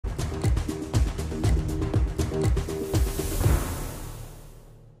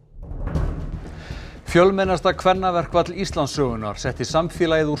Fjölmennasta kvennaverkfall Íslandssögunnar setti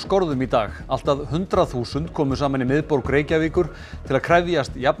samfélagið úr skorðum í dag. Allt að 100.000 komu saman í miðborg Reykjavíkur til að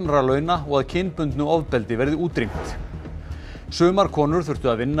krefjast jafnra launa og að kynbundnu ofbeldi verði útrýmt. Sumar konur þurftu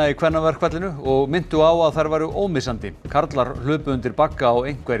að vinna í kvennaverkfallinu og minntu á að þær væru ómissandi. Karlar hlupu undir bagga á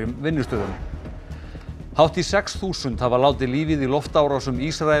einhverjum vinnustöðum. Hátt í 6.000 hafa látið lífið í loftárásum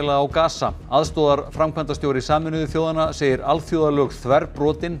Ísraela á Gaza. Aðstoðarframkvæmdastjóri Sameinuðu þjóðanna segir alþjóðalög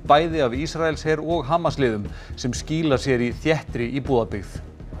þverbrotin bæði af Ísraelsher og Hamasliðum sem skýla sér í þéttri íbúðabyggð.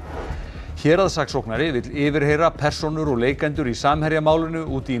 Héraðssaksóknari vill yfirheyra persónur og leikendur í Samherjamálinu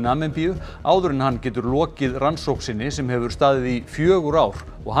úti í Namibíu áður en hann getur lokið rannsókn sinni sem hefur staðið í 4 ár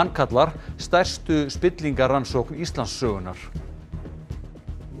og hann kallar stærstu spillingarannsókn Íslandssögunnar.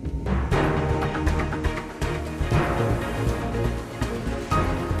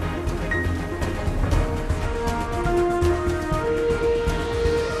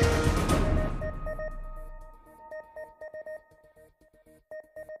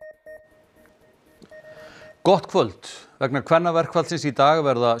 Gott kvöld. Vegna kvennaverkfallsins í dag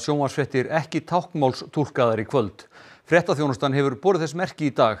verða sjónvarpsfréttir ekki táknmálstúlkaðar í kvöld. Fréttaþjónustan hefur borið þess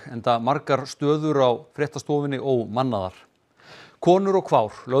merki í dag enda margar stöður á fréttastofunni ómannaðar. Konur og kvár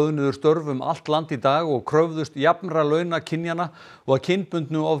lögðu niður störf allt land í dag og kröfðust jafnra launa kynjanna og að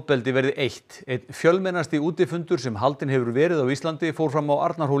kynbundnu ofbeldi verði eitt. Einn fjölmennasti útifundur sem haldinn hefur verið á Íslandi fór fram á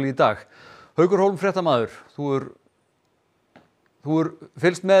Arnarhóli í dag. Haukur Hólm fréttamaður, þú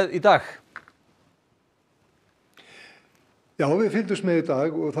fylgst með í dag. Já, við fylgdumst með í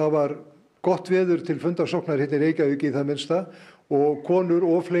dag og það var gott veður til fundarsóknar hérna í Reykjavík í það minnsta og konur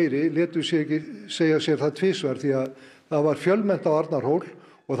og fleiri létu sig ekki segja sér það tvisvar því að það var fjölmennt á Arnarhól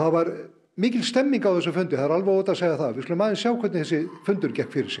og það var mikil stemming á þessu fundi, það er alveg ótt að segja það. Við skulum aðeins sjá hvernig þessi fundur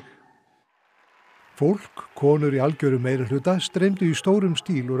gekk fyrir sig. Fólk, konur í algjörum meirihluta, streymdu í stórum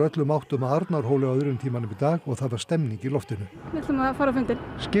stíl úr öllum áttum að Arnarhóli á öðrum tímanum í dag og það var stemning í loftinu. Við ætlum að fara á fundin.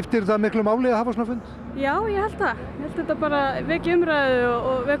 Skiptir það miklu máli að hafa svona fund? Já, ég held það. Ég held þetta bara veki umræðu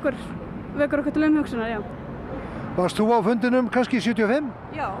og vekur okkur til umhugsunar, já. Varst þú á fundinum kannski 75?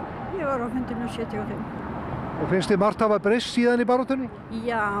 Já, ég var á fundinum 75. Og finnst þið margt hafa breyst síðan í baráttunni?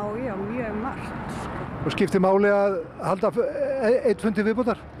 Já, mjög margt. Og skiptir máli að halda einn fundi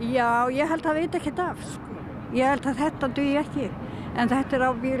viðbótar? Já, ég held að veit ekki af, Ég held að þetta dugi ekki. En þetta er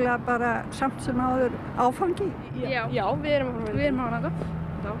ábyggilega bara samt sem áður áfangi. Já, við erum að hana.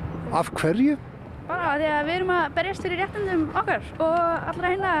 Af hverju? Bara því að við erum að berjast fyrir réttindum okkar og allra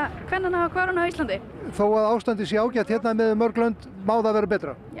hinna kvennanna og kvárana á Íslandi. Þó að ástandi sé ágætt hérna með mörg lönd, má það vera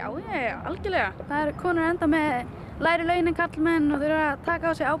betra? Já, algjörlega. Það er konur enda með lægri laun en karlmenn og þau eru að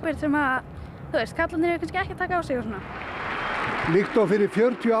taka á sig ábyrgð sem að kallarnir eru kannski ekki að taka á sig og svona. Líkt og fyrir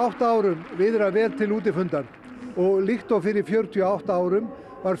 48 árum viðra vel til útifundar og líkt og fyrir 48 árum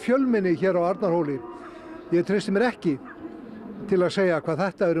var fjölmenni hér á Arnarhóli. Ég treysti mér ekki til að segja hvað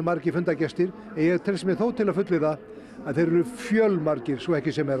þetta eru margir fundagestir en ég treysti mér þó til að fullyrða að þeir eru fjölmargir svo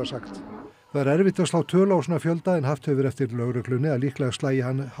ekki sem er að sagt. Það er erfitt að slá tölu á svona fjölda en haft hefur eftir lögreglunni að líklega slægi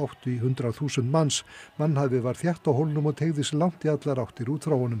hann hátt í 100.000 manns. Mannhæfið var þétt á hólnum og teygði sig langt í allar áttir út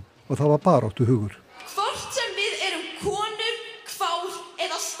frá honum. Og það var baráttu hugur. Hvort sem við erum konur, kvár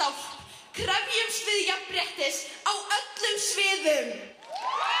eða stálp, krefjumst við jafnréttis á öllum sviðum.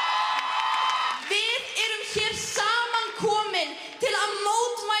 Við erum hér saman komin til að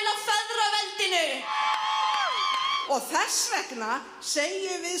mótmæla feðraveldinu. Og þess vegna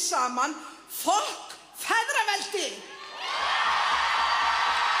segjum við saman, fokk feðraveldi.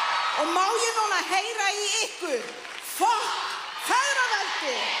 Og má ég núna heyra í ykkur, fokk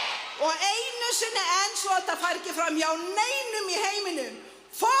feðraveldi. Og einu sinni enn svo að það fær ekki fram hjá neinum í heiminum.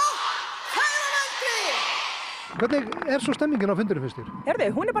 Fokk feðraveldi! Hvernig er svo stemmingin á fundinum finnst þér? Herðu,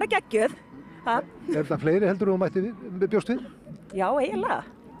 hún er bara geggjöð. Er þetta fleiri heldur þú mætti bjóst við? Já, eiginlega.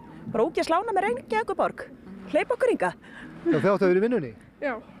 Bara ógeð slána með Reykjavíkurborg. Hleyp okkur hinga. Já, þið áttu að vera í vinnunni?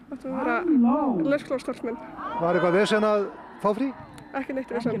 Já, áttu að vera leikskólastarfsmenn. Var eitthvað vesen að fá frí? Ekki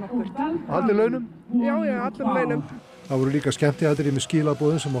neitt vesen. Allir launum? Já, allir launum. Það voru líka skemmtiatriði með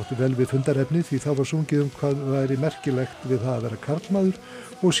skilaboðum sem áttu vel við fundarefni því það var sungið hvað væri merkilegt við það að vera karlmaður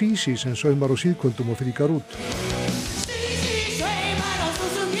og Sísí sem saumar á síðkvöldum og fríkar út.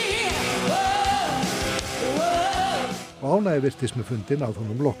 Og ánægði virtist með fundin að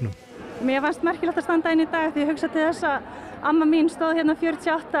honum loknum. Mér fannst merkilegt að standa inn í dag því ég hugsa til þess að amma mín stóð hérna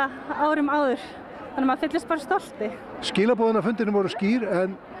 48 árum áður. Þannig að maður fyllist bara stolti. Skilaboðin af fundinum voru skýr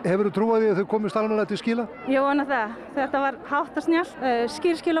en hefurðu trúað því að þau komist almennilega til skila? Ég vona það. Þetta var hátt og snjallt,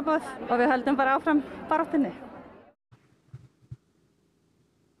 skýr skilaboð og við höldum bara áfram baráttunni.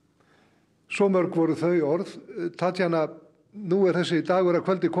 Svo mörg voru þau orð. Tatjana, nú er þessi dagur að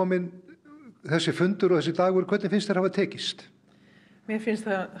kvöldi kominn. þessi fundur og þessi dagur, hvernig finnst þér hafa tekist? Mér finnst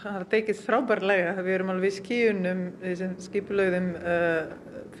það hafa tekist frábærlega. Við erum alveg skýjunum þessum skipulögðum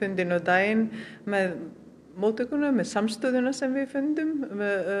fundin og daginn með móttökuna, með samstöðuna sem við fundum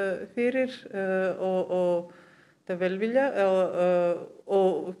fyrir og það velvilja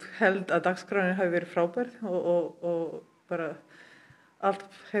og held að dagskráin hafi verið frábær og bara allt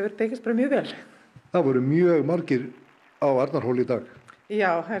hefur tekist bara mjög vel. Það voru mjög margir á Arnarhóli í dag.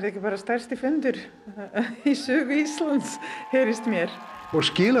 Já, það er ekki bara stærsti fundur í sögu Íslands, heyrist mér. Og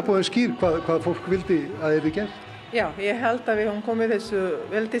skilaboðin skýr hvað fólk vildi að yrði gert? Já, ég held að við höfum komið þessu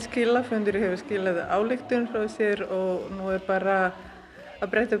veldig skila, fundur hefur skilað ályktun frá sér og nú er bara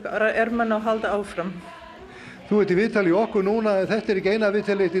að breyta upp ermann og halda áfram. Þú ert í viðtali okkur núna, þetta er ekki eina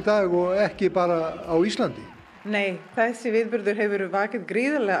viðtalið í dag og ekki bara á Íslandi? Nei, þessi viðburður hefur vakið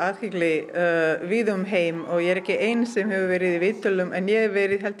gríðarlega athygli víða heim og ég er ekki einn sem hefur verið í viðtölum en ég hef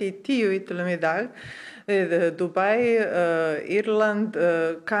verið held í 10 viðtölum í dag við Dubai, Írland,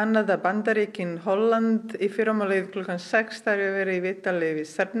 Kanada, Bandaríkin, Holland í fyrramálið klukkan 6 þar ég verið í viðtali við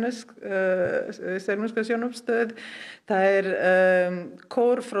serbneska sjónvarpsstöð. Það er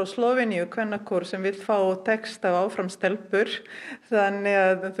kór frá Sloveníu, kvennakór sem vill fá text af áfram stelpur þannig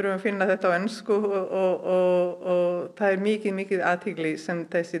að við þurfum að finna þetta á ensku og það er mikið athygli sem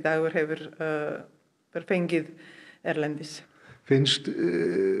þessi dagur hefur fengið erlendis. Finnst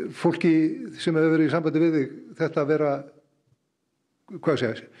fólki sem hefur verið í sambandi við þig þetta að vera,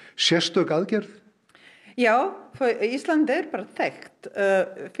 sérstök aðgerð? Já, Ísland er bara þekkt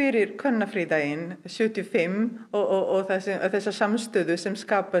fyrir kvennafrídaginn 75 og þessa samstöðu sem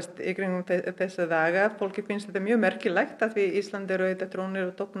skapast í kringum þessa daga. Fólki finnst þetta mjög merkilegt að við Ísland eru auðvitað trónir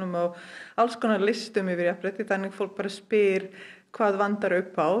og toppnum á alls konar listum yfir jafnrétti, þannig fólk bara spyr hvað vandar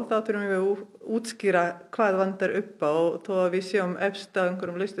upp á, þá þurfum við að útskýra hvað vandar upp á og þó að við sjáum efst á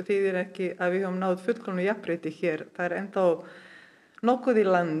einhverjum listu þýðir ekki að við höfum náð fullkomnu jafnrétti hér. Það er ennþá nokkuð í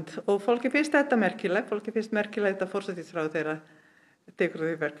land og fólki finnst þetta merkilegt, fólki finnst merkilegt að forsætisráðherra tekur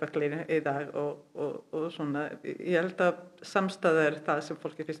því verkfallinu í dag og svona, ég held að samstæða er það sem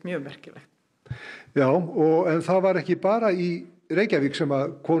fólki finnst mjög merkilegt. Já, en það var ekki bara í Reykjavík sem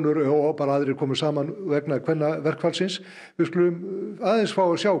að konur og bara aðrir komu saman vegna kvennaverkfallsins. Við skulum aðeins fá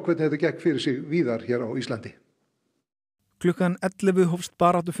að sjá hvernig þetta gekk fyrir sig víðar hér á Íslandi. Klukkan 11 hófst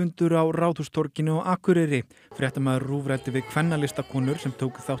baráttufundur á Ráðhústorginu á Akureyri. Fréttamaður RÚV ræddi við kvennalistakonur sem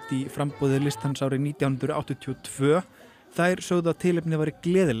tóku þátt í framboði listans árið 1982. Þær sögðu að tilefnið væri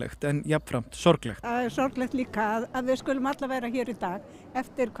gleðilegt en jafnframt sorglegt. Það er sorglegt líka að við skulum alla vera hér í dag.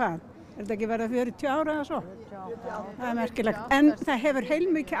 Eftir hvað? Er þetta ekki verið 40 ára eða svo? Það er merkilegt. En það hefur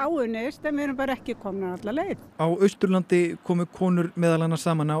heilmikið áunnist en við erum bara ekki komin alla leið. Á Austurlandi komu konur meðal annars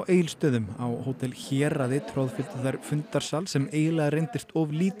saman á Egilsstöðum. Á Hótel Héraði troðfylltu þær fundarsal sem eiginlega reyndist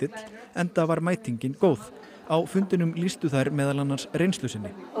of lítill enda var mætingin góð. Á fundinum lýstu þær meðal annars reynslu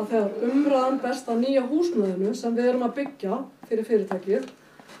sinni. Að þegar umræðan berst að nýja húsnæðinu sem við erum að byggja fyrir fyrirtækið,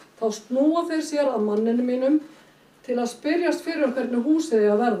 þá snúa þeir sér að manninu mínum til að spyrjast fyrir hvernig húsið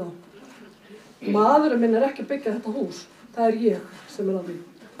er að verða. Maðurinn minn er ekki að byggja þetta hús, það er ég sem er að því.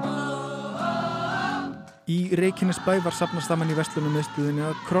 Í Reykjanesbæ var safnast saman í verslunarmiðstöðinni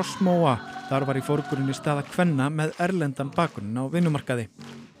að Krossmóa. Þar var í forgrunni staða kvenna með erlendan bakgrunn á vinnumarkaði.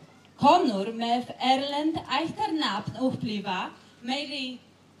 Konur með erlend ættarnafn upplifa meiri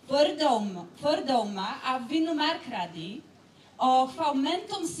fordóma af vinnumarkaði og fá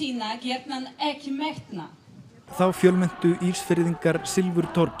menntun sína gjarnan ekki metna. Þá fjölmenntu Ísfirðingar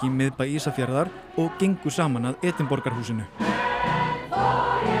Silfurtorg í miðbæ Ísafjarðar og gengu saman að Edinborgarhúsinu.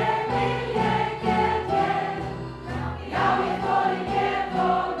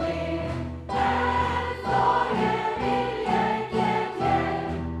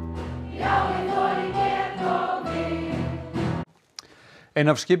 Ein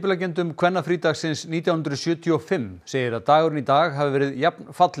af skipuleggjendum kvennafrídagsins 1975 segir að dagurinn í dag hafi verið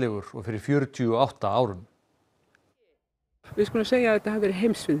jafn fallegur og fyrir 48 árum. Við skulum segja að þetta hafi verið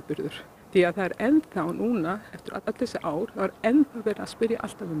heimsviðburður því að það er ennþá núna, eftir öll þessi ár, það er ennþá verið að spyrja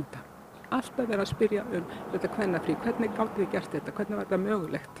alltaf þetta. Alltaf verið að spyrja þetta kvennafrí, hvernig gátum við gert þetta, hvernig var þetta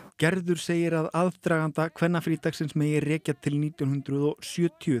mögulegt? Gerður segir að aðdraganda kvennafrídagsins megi rekja til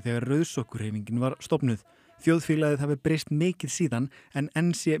 1970 þegar rauðsokkurhreyfingin var stofnuð. Þjóðfélagið hafi breyst mikið síðan en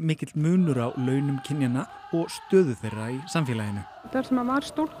enn sé mikill munur á launum kynjanna og stöðu þeirra í samfélaginu. Það sem var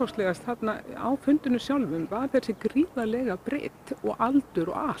stórkostlegast þarna á fundinu sjálfum var þessi gríðarlega breidd og aldur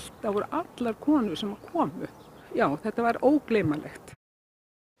og allt. Það voru allar konur sem komu. Já, þetta var ógleymanlegt.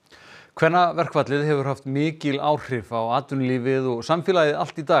 Kvennaverkfallið hefur haft mikil áhrif á atvinnulífið og samfélagið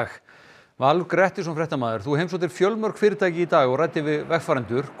allt í dag. Valur Grettisson fréttamaður, þú heimsóttir fjölmörg fyrirtæki í dag og ræddir við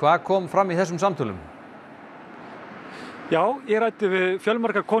vegfarendur. Hvað kom fram í þessum samtölum? Já, ég ræddi við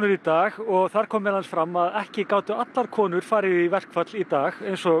fjölmargar konur í dag og þar kom meðal fram að ekki gátu allar konur farið í verkfall í dag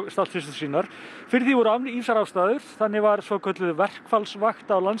eins og starfssystur sínar. Fyrir því voru ýmsar ástæður, þannig var svokölluð verkfallsvakt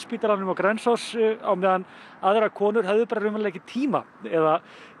á Landspítalanum og Grensás á meðan aðra konur hefðu bara raunverulega ekki tíma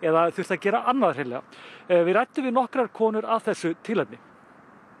eða þurfti að gera annað hreinlega. Við ræddum við nokkrar konur að þessu tilefni.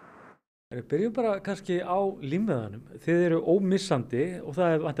 Við byrjum bara kannski á límmiðanum. Þið eru ómissandi og það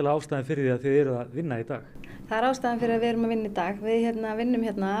er vantilega ástæðan fyrir því að þið eru að vinna í dag. Það er ástæðan fyrir að við erum að vinna í dag. Við vinnum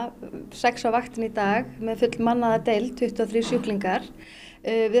 6 á vaktinni í dag með full mannaða deild, 23 sjúklingar.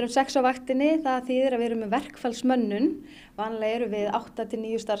 Við erum 6 á vaktinni, það þýðir að við erum með verkfallsmönnun. Vanlega eru við 8 til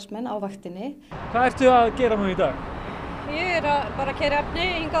 9 starfsmenn á vaktinni. Hvað ertu að gera nú í dag? Ég er bara að keyra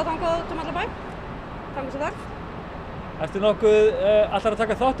efni hingað og þangað út allan bæ. Þangað sem þarf. Ertu nokkuð ætlar að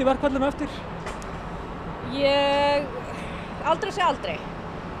taka þátt í verkfallinu eftir? Ég aldrei sé aldrei.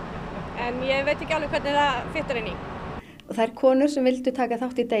 En ég veit ekki alveg hvernig það fittar inn í. Og það er konur sem vildu taka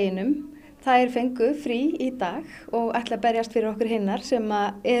þátt í deginum. Það er fengu frí í dag og ætla að berjast fyrir okkur hinnar sem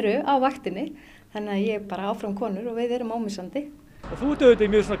eru á vaktinni. Þannig að ég er bara áfram konur og við erum ómissandi. Og þú ert auðvitað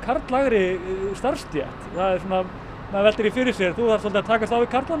í mjög svona karllægri starfsstétt. Það er svona, maður veltir í fyrir sér, þú þarf svolítið að takast á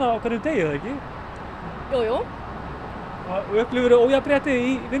við karlana á hverjum degi, eða ekki? Jú, jú. Og upplifir þú ójafnrétti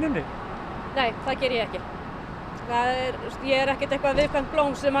í vinnunni? Nei, það ger ég ekki. Ég er ekkert eitthvað viðkvæmt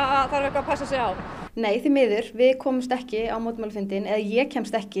blóm sem þarf eitthvað að passa sig á. Nei, því miður, við komumst ekki á mótmælafundinn, eða ég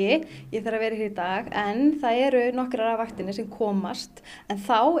kemst ekki, ég þarf að vera hér í dag, en það eru nokkrar af vaktinni sem komast, en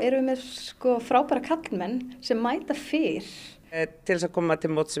þá erum við með frábæra kallmenn sem mæta fyrr. Til þess að koma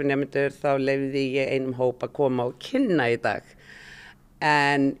til móts við nemendur þá leyfði ég einum hóp að koma og kynna í dag.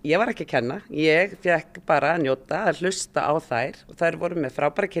 En ég var ekki að kenna, ég fékk bara að njóta að hlusta á þær og þær voru með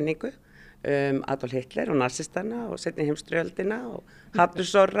frábæra kynningu Adolf Hitler og nasistana og seinni heimsstyrjöldina og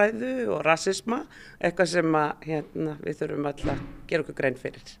hatursorðræðu og rasisma, eitthvað sem við þurfum alltaf að gera okkur grein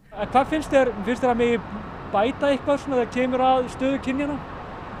fyrir. Hvað finnst þér að megi bæta eitthvað svona þegar kemur að stöðu kynjana?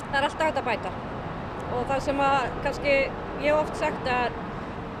 Það er alltaf hægt að bæta og það sem kannski ég hef oft sagt er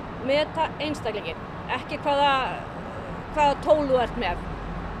meta einstaklingin, ekki hvaða tól þú ert með.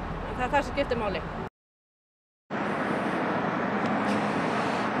 Það er það sem skiptir máli.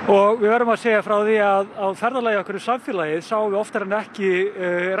 Og við verðum að segja frá því að á ferðalagi okkur í samfélagið sáum við oftar en ekki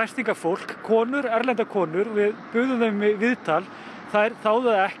ræstingafólk, konur, erlenda konur, við buðum þeim í viðtal, þær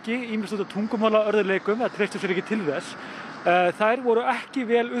þáðu ekki, ýmist út af tungumála örðuleikum, það treystu sér ekki til þess. Þær voru ekki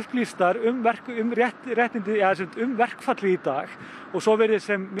vel upplýstar um verkfalli í dag og svo verið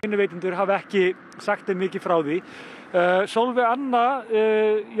sem vinnuveitendur hafa ekki sagt þeim mikið frá því. Sólveig Anna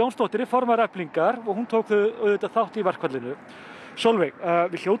Jónsdóttir er formaður Eflingar og hún tók þau auðvitað þátt í verkfallinu. Sólveig,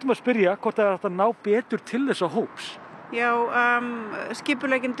 við hljótum að spyrja hvort það er hægt að ná betur til þessa hóps. Já,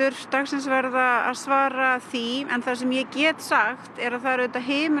 skipuleggjendur dagsins verða að svara því, en það sem ég get sagt er að það eru auðvitað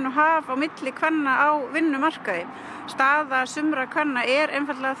himinn og haf á milli kvenna á vinnumarkaði. Staða sumra kvenna er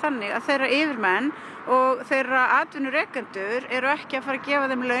einfaldlega þannig að þeirra yfirmenn og þeirra atvinnurekendur eru ekki að fara að gefa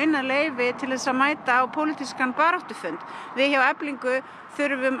þeim launaleyfi til þess að mæta á pólitískan baráttufund. Við hjá Eflingu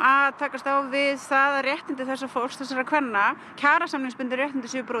þurfum að takast á við það að réttindi þessa fólks, þessara kvenna, kjarasamningsbundin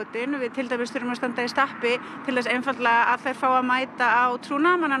réttindi séu brotin. Við til dæmis þurfum að standa í stappi til þess einfaldlega að þeir fá að mæta á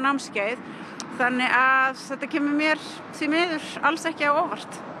trúnaðarmannanámskeið. Þannig að þetta kemur mér því miður alls ekki á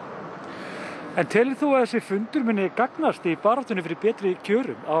óvart. En telur þú að þessi fundur muni gagnast í baráttunni fyrir betri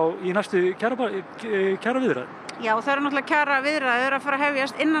kjörum í næstu kjaraviðræðum? Já, það eru náttúrulega kjaraviðræður að fara að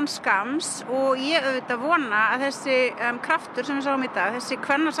hefjast innan skamms og ég auðvitað vona að þessi kraftur sem við sáum í dag, þessi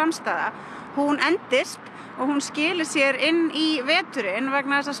kvennasamstaða, hún endist og hún skilir sér inn í veturinn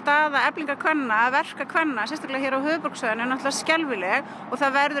vegna þess að staða Eflingar kvenna, verka kvenna, sérstaklega hér á höfuðborgarsvæðinu, er náttúrulega skelfileg og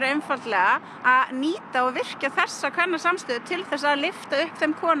það verður einfaldlega að nýta og virkja þessa kvennasamstöðu til þess að lyfta upp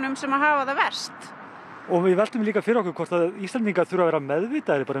þeim konum sem að hafa það verst. Og við veltum líka fyrir okkur hvort að Íslendingar þurfa að vera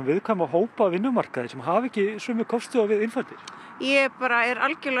meðvitaðir bara viðkvæma hópa vinnumarkaði sem hafa ekki sömu kosti og við innfæddir. Ég bara er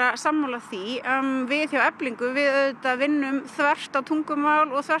algjörlega sammála því. Við hjá Eflingu, við auðvitað vinnum þvert á tungumál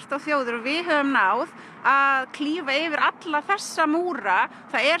og þvert á þjóðir og við höfum náð að klífa yfir alla þessa múra.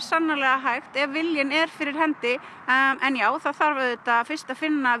 Það er sannarlega hægt ef viljinn er fyrir hendi, en já, það þarf auðvitað fyrst að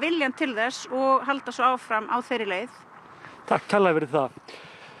finna viljan til þess og halda svo áfram á þeirri leið. Takk kærlega fyrir það.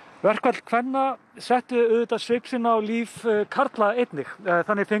 Verkfall kvenna settu auðvitað svip sinn á líf karla einnig.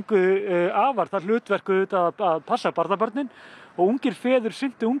 Þannig fengu afar það hlutverk auðvitað að passa barnabörnin og ungir feður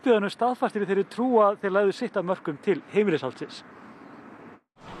sinntu ungviðanum staðfastir í þeirri trú að þeir legðu sitt af mörkum til heimilishaldsins.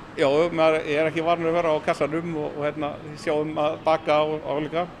 Já, maður er ekki vanur að vera á kassanum og sjáum að baka á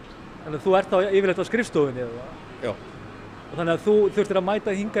líka. Þannig að þú ert þá yfirleitt á skrifstofunni eða? Já. Og þannig að þú þurftir að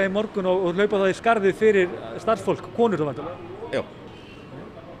mæta hingað í morgun og hlaupa það í skarðið fyrir starfsfólk, konur þá vantilega? Já.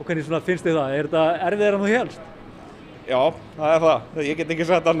 Og hvernig svona finnst þið það? Þetta erfiðara en þú hélst? Já, það er það. Ég get ekki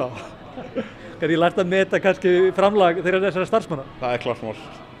sagt annað. Ég lært að meta kannski framlag þeirra þessara starfsmanna? Það er klart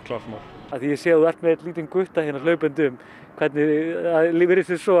mál. Því ég sé að þú ert með lítinn gutta hérna hlaupendum. Hvernig lífið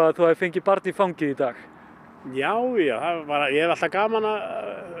þið svo að þú hefði fengið barn í fangið í dag? Já, ég hef alltaf gaman að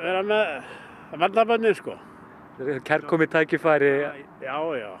vera með verðarbönnin, sko. Það er kærkomið tækifæri. Já,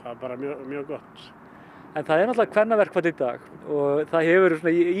 það er bara mjög gott. En það er náttúrulega kvennaverkfall í dag og það hefur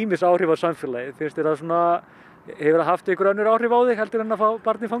svona ýmis áhrif á samfélagið. Finnst þér það svona, hefur það haft einhver önnur áhrif á þig heldur en að fá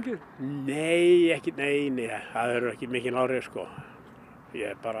barn í fangið? Nei, það eru ekki mikil áhrif, sko.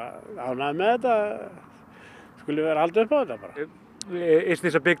 Ég er bara ánægður með þetta. Skulum vera haldið upp á þetta bara. Is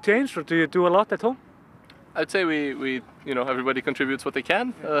this a big change or do you do a lot at home? I'd say we everybody contributes what they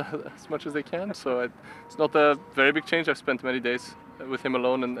can, as much as they can. So it's not a very big change. I've spent many days with him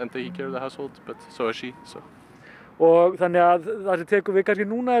alone and taking care of the household, but so has she. So. Og þannig að það sem tekum við kannski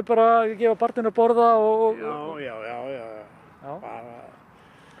núna er bara að gefa barninu að borða og... Já.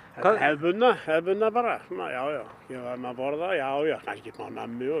 Bara hefðbundna bara. Já. Gefa þeim að borða, já. Kannski má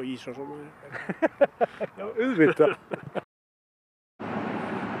nammi og ís og svona. Já, auðvitað.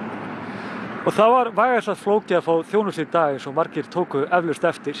 Og það var vægast að flókið að fá þjónustu í dag eins og margir tóku eflaust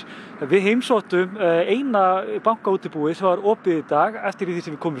eftir. Við heimsóttum eina bankaútibúið sem var opið í dag eftir því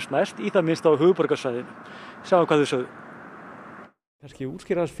sem við komumst næst, í það minnst á höfuðborgarsvæðinu. Sjáum hvað þau sögðu. Kannski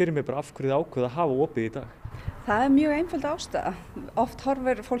útskýra þess fyrir mig bara af hverju þið ákveðið að hafa opið í dag. Það er mjög einföld ástæða. Oft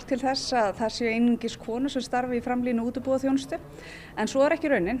horfir fólk til þess að það séu einungis konur sem starfi í framlínu útibúaþjónustu, en svo er ekki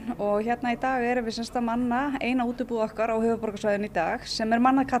raunin og hérna í dag erum við semst að manna eina útibúð okkar á höfuðborgarsvæðinu í dag sem er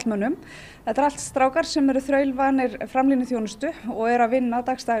mannað karlmönnum. Þetta er allt strákar sem eru þraulvanir framlínu þjónustu og eru að vinna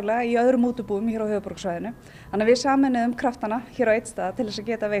dagstaglega í öðrum útibúðum hér á höfuðborgarsvæðinu. Þannig að við sameinuðum kraftana hér á einn stað til þess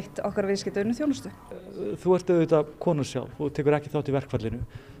að geta veitt okkar viðskiptavinum þjónustu. Þú ert auðvitað konu sjálf og tekur ekki þátt í verkfallinu.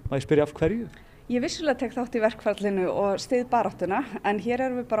 Má ég spyrja af hverju? Ég vissulega tek þátt í verkfallinu og styð baráttuna, en hér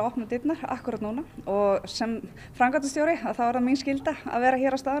erum við bara að opna dyrnar akkurat núna og sem framkvæmdastjóri þá er það mín skylda að vera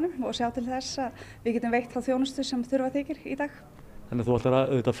hér á staðnum og sjá til þess að við getum veitt þá þjónustu sem þurfa þykir í dag. Þannig að þú ætlar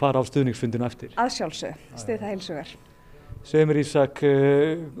að auðvitað fara á stuðningsfundinu eftir? Að sjálfsögðu, styð það heils hugar. Segðu mér Ísak,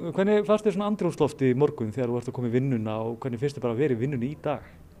 hvernig fannst þér svona andrúmslofti í morgun þegar þú ert að koma í vinnuna og hvernig finnst þér bara að vera í vinnunni í dag?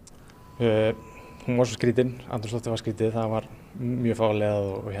 Hún var svo skrítin, andrúmslofti var skrítið, það var mjög fálega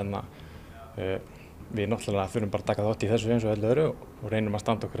og við náttúrulega þurfum bara að taka þátt í þessu eins og öllu öðru og reynum að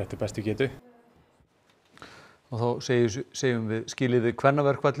standa okkur eftir bestu getu. Og þá segjum við skilið við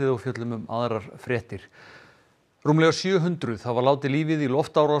kvennaverkfallið og fjöllum aðrar fréttir. Rúmlega 700 hafa látið lífið í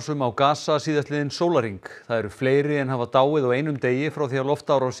loftárásum á Gaza síðastliðinn sólarhring. Það eru fleiri en hafa dáið á einum degi frá því að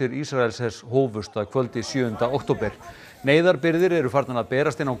loftárásir Ísraelshers hófust að kvöldi 7. október. Neyðarbirgðir eru farnar að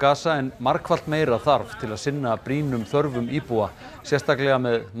berast inn á Gaza en margfalt meira þarf til að sinna brýnum þörfum íbúa, sérstaklega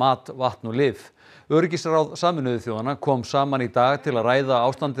með mat, vatn og lyf. Öryggisráð Sameinuðu þjóðanna kom saman í dag til að ræða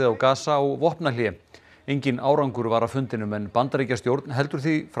ástandið á Gaza og vopnahlé. Engin árangur var að fundinum en Bandaríkjastjórn heldur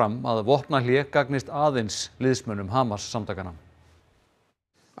því fram að vopnahlé gagnist aðeins liðsmönnum Hamas samtakanna.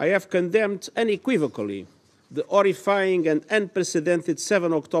 I have condemned unequivocally the horrifying and unprecedented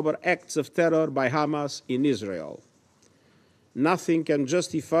 7 October acts of terror by Hamas in Israel. Nothing can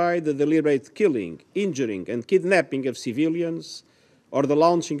justify the deliberate killing, injuring and kidnapping of civilians or the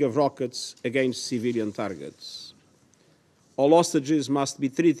launching of rockets against civilian targets. All hostages must be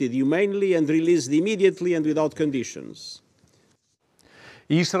treated humanely and released immediately and without conditions.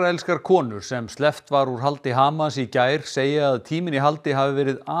 Ísraelskar konur sem sleppt var úr haldi Hamas í gær segja að tíminn í haldi hafi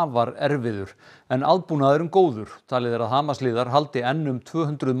verið afar erfiður en aðbúnaðurinn góður. Talið er að Hamas-liðar haldi enn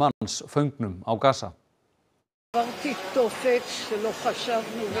 200 manns föngnum á Gaza. עברתי תופת שלא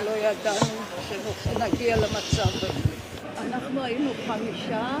חשבנו ולא ידענו שנגיע למצב הזה. אנחנו היינו 5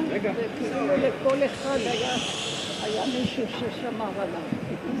 וכאילו לכל אחד היה מישהו ששמר עליו.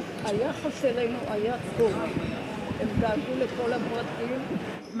 היחס אלינו היה טוב. הם דאגו לכל הפרטים.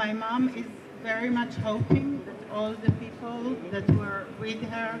 My mom is very much hoping that all the people that were with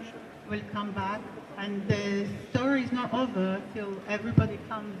her will come back and the story is not over till everybody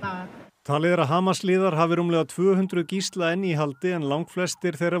comes back. Talið er að Hamas-liðar hafi rúmlega 200 gísla enn í haldi en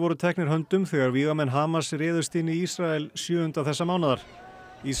langflestir þeirra voru teknir höndum þegar vígamenn Hamas réðust inn í Ísrael 7. þessa mánaðar.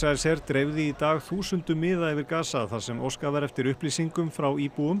 Ísraelsher dreifði í dag 1000 miða yfir Gaza þar sem óskað var eftir upplýsingum frá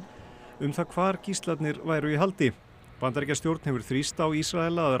íbúum það hvar gíslarnir væru í haldi. Bandaríkjastjórn hefur þrýst á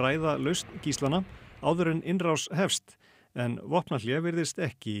Ísraela að ræða lausn gíslana áður en innrás hefst en vopnahlé virðist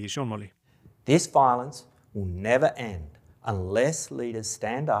ekki í sjónmáli. This violence will never end unless leaders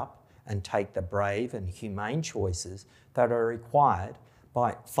stand up and take the brave and humane choices that are required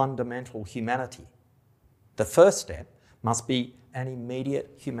by fundamental humanity. The first step must be an immediate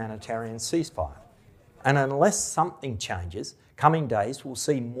humanitarian ceasefire. And unless something changes, coming days will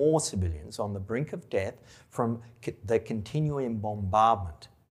see more civilians on the brink of death from the continuing bombardment.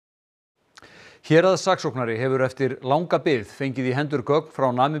 Héraðssaksóknari hefur eftir langa bið fengið í hendur gögn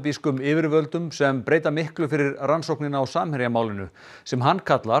frá namibískum yfirvöldum sem breyta miklu fyrir rannsóknina á Samherjamálinu, sem hann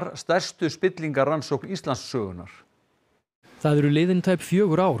kallar stærstu spillingarrannsókn Íslandssögunnar. Það eru liðin tæp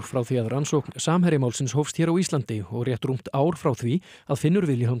 4 ár frá því að rannsókn Samherjamálsins hófst hér á Íslandi og rétt rúmt ár frá því að Finnur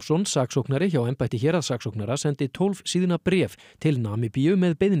Vilhjálmsson, saksóknari hjá embætti héraðssaksóknara, sendi 12 síðna bréf til Namibíu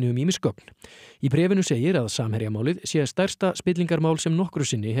með beiðni ýmis gögn. Í bréfinu segir að Samherjamálið sé stærsta spillingarmál sem nokkru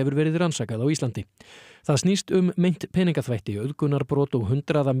sinni hefur verið rannsakað á Íslandi. Það snýst meint peningaþvætti, auðgunarbrot og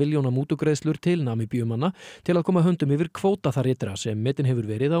 100 milljóna mútugreiðslur til Namibíumanna til að koma höndum yfir kvóta þar ytra sem metin hefur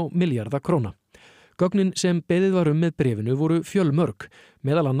verið á milljarða króna. Gögnin sem beðið var með bréfinu voru fjölmörg,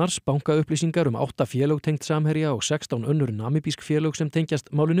 meðal annars bankaupplýsingar 8 félög tengt Samherja og 16 önnur namibísk félög sem tengjast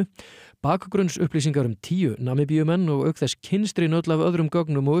málinu, bakgrunnsupplýsingar 10 namibíumenn og auk þess kynstrin öll af öðrum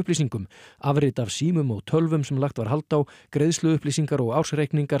gögnum og upplýsingum, afrit af símum og tölvum sem lagt var hald á, greiðsluupplýsingar og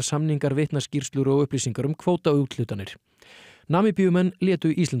ársreikningar, samningar, vitnaskýrslur og upplýsingar kvótaúthlutanir. Namibíumenn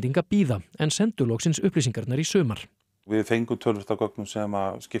létu Íslendinga bíða en sendu loksins upplýsingarnar í sumar. Við fengum tölvurt af gögnum sem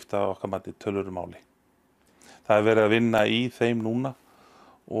að skipta okkar mati töluverðu máli. Það er verið að vinna í þeim núna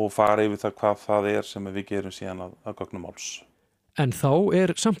og fara yfir það hvað það er sem við gerum síðan að gögnum máls. En þá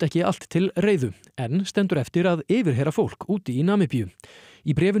er samt ekki allt til reiðu, en stendur eftir að yfirheyra fólk úti í Namibíu.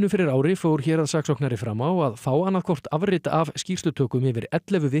 Í bréfinu fyrir ári fór héraðssaksóknari fram á að fá annaðhvort afrit af skýrslutökum yfir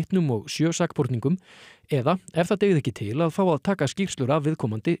 11 vitnum og 7 sakborningum eða, ef það dygði ekki til, að fá að taka skýrslur af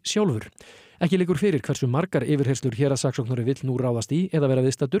viðkomandi sjálfur. Ekki liggur fyrir hversu margar yfirheyrslur héraðssaksóknari vill nú ráðast í eða vera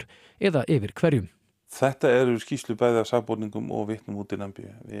viðstaddur eða yfir hverjum. Þetta eru skýrslu bæði af sakborningum og vitnum út í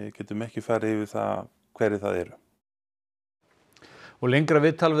Namibíu. Við getum ekki farið yfir það hverju það eru. Og lengra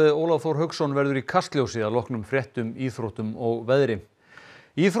viðtal við Ólaf Þór Hauksson verður í Kastljósi að loknum fréttum, íþróttum og veðri.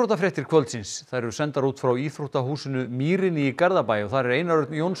 Íþróttafréttir kvöldsins, þær eru sendar út frá íþróttahúsinu Mýrinni í Garðabæ og þar er Einar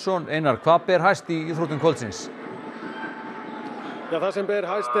Örn Jónsson. Einar, hvað ber hæst í íþróttum kvöldsins? Já, það sem ber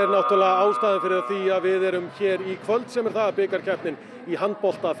hæst er náttúrulega ástæðan fyrir því að við erum hér í kvöld sem er það að bikarkeppnin í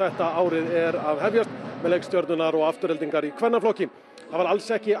handbolta þetta árið er að hefjast með leikstjörnunar og afturheldingar í kvennaflokki. Það var alls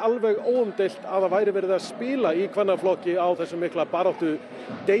ekki alveg óumdeilt að það væri verið að spila í kvennaflokki á þessum mikla baráttu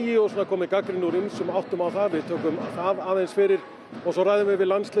degi og svona komið gagnrýni úr ýmsum áttum á það. Við tökum það aðeins fyrir og svo ræðum við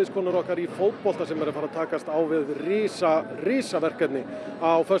landsliðskonur okkar í fótbolta sem er að fara að takast á við risaverkefni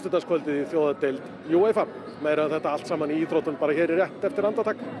á föstudagskvöldið í þjóðadeild UEFA. Meira þetta allt saman í íþróttum bara hér rétt eftir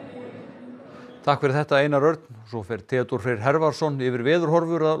andartak. Takk fyrir þetta Einar Örn. Svo fer Theodór Freyr Hervarsson yfir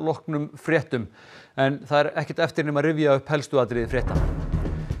veðurhorfur að loknum fréttum. En það er ekkert eftir nema að rifja upp helstu atriði frétta.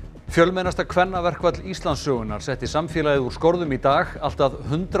 Fjölmennasta kvennaverkfall Íslandssögunnar setti samfélagið úr skorðum í dag. Allt að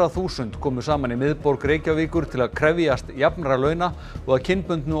 100.000 komu saman í miðborg Reykjavíkur til að krefjast jafnra launa og að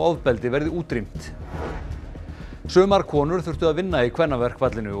kynbundnu ofbeldi verði útrýmt. Sumar konur þurftu að vinna í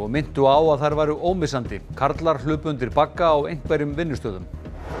kvennaverkfallinu og minntu á að þær væru ómissandi. Karlar hlupu undir bagga á einhverjum vinnustöðum.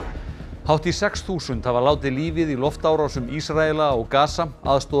 Hátt í 6.000 hafa látið lífið í loftárásum Ísraela og Gaza.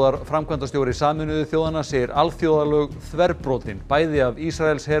 Aðstoðar framkvæmdastjóri Sameinuðu þjóðanna segir alþjóðalög þverbrotin bæði af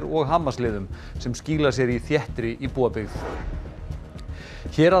Ísraelsher og Hamasliðum sem skýla sér í þéttri íbúabyggð.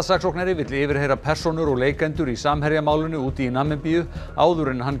 Héraðssaksóknari vill yfirheyra persónur og leikendur í Samherjamálinu úti í Namibíu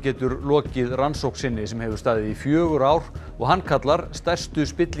áður en hann getur lokið rannsókn sinni sem hefur staðið í 4 ár og hann kallar stærstu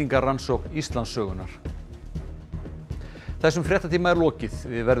spillingarrannsókn Íslandssögunnar. Þessum fréttatíma er lokið.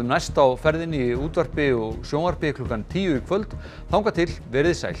 Við verðum næst á ferðinni í útvarpi og sjónvarpi klukkan 10 í kvöld. Þangað til,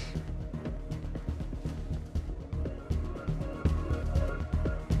 verið sæl.